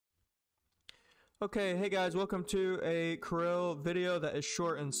Okay, hey guys, welcome to a Corel video that is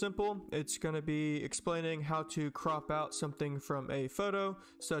short and simple. It's going to be explaining how to crop out something from a photo,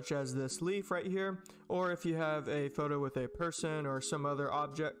 such as this leaf right here, or if you have a photo with a person or some other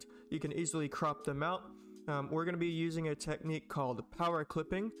object, you can easily crop them out. We're going to be using a technique called power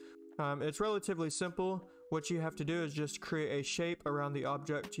clipping. It's relatively simple. What you have to do is just create a shape around the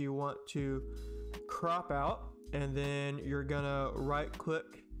object you want to crop out, and then you're going to right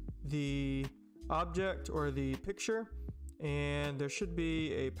click the object or the picture, and there should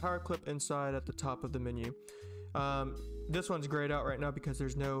be a power clip inside at the top of the menu. This one's grayed out right now because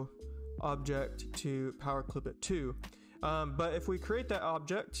there's no object to power clip it to. But if we create that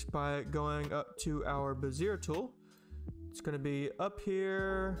object by going up to our Bezier tool, it's going to be up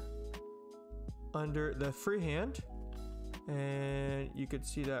here under the freehand, and you could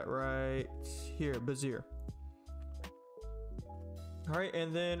see that right here, Bezier. Alright,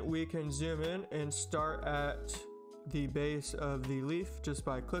 and then we can zoom in and start at the base of the leaf just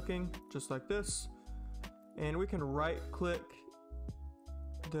by clicking, just like this. And we can right click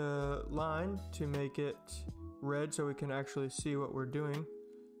the line to make it red so we can actually see what we're doing.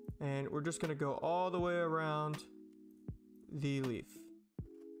 And we're just going to go all the way around the leaf.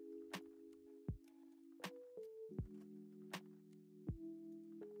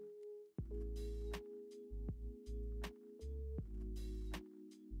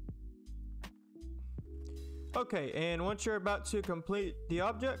 Okay, and once you're about to complete the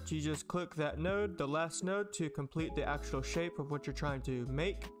object, you just click that node, the last node, to complete the actual shape of what you're trying to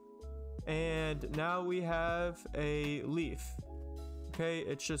make. And now we have a leaf. Okay,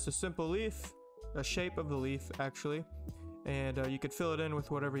 it's just a simple leaf, a shape of the leaf actually. And you could fill it in with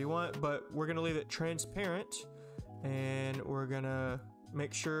whatever you want, but we're gonna leave it transparent, and we're gonna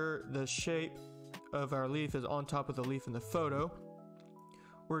make sure the shape of our leaf is on top of the leaf in the photo.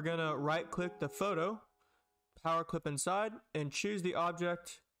 We're gonna right click the photo, power clip inside, and choose the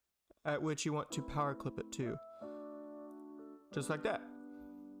object at which you want to power clip it to. Just like that.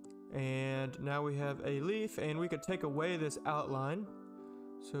 And now we have a leaf, and we could take away this outline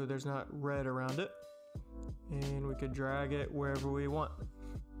so there's not red around it. And we could drag it wherever we want.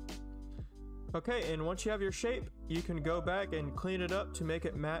 Okay, and once you have your shape, you can go back and clean it up to make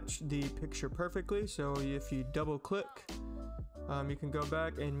it match the picture perfectly. So if you double click, you can go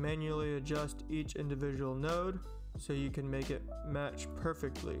back and manually adjust each individual node so you can make it match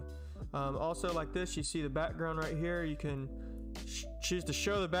perfectly. Also, like this, you see the background right here. You can choose to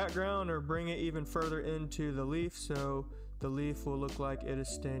show the background or bring it even further into the leaf so the leaf will look like it is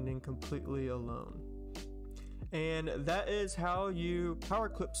standing completely alone. And that is how you power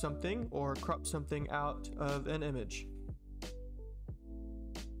clip something or crop something out of an image.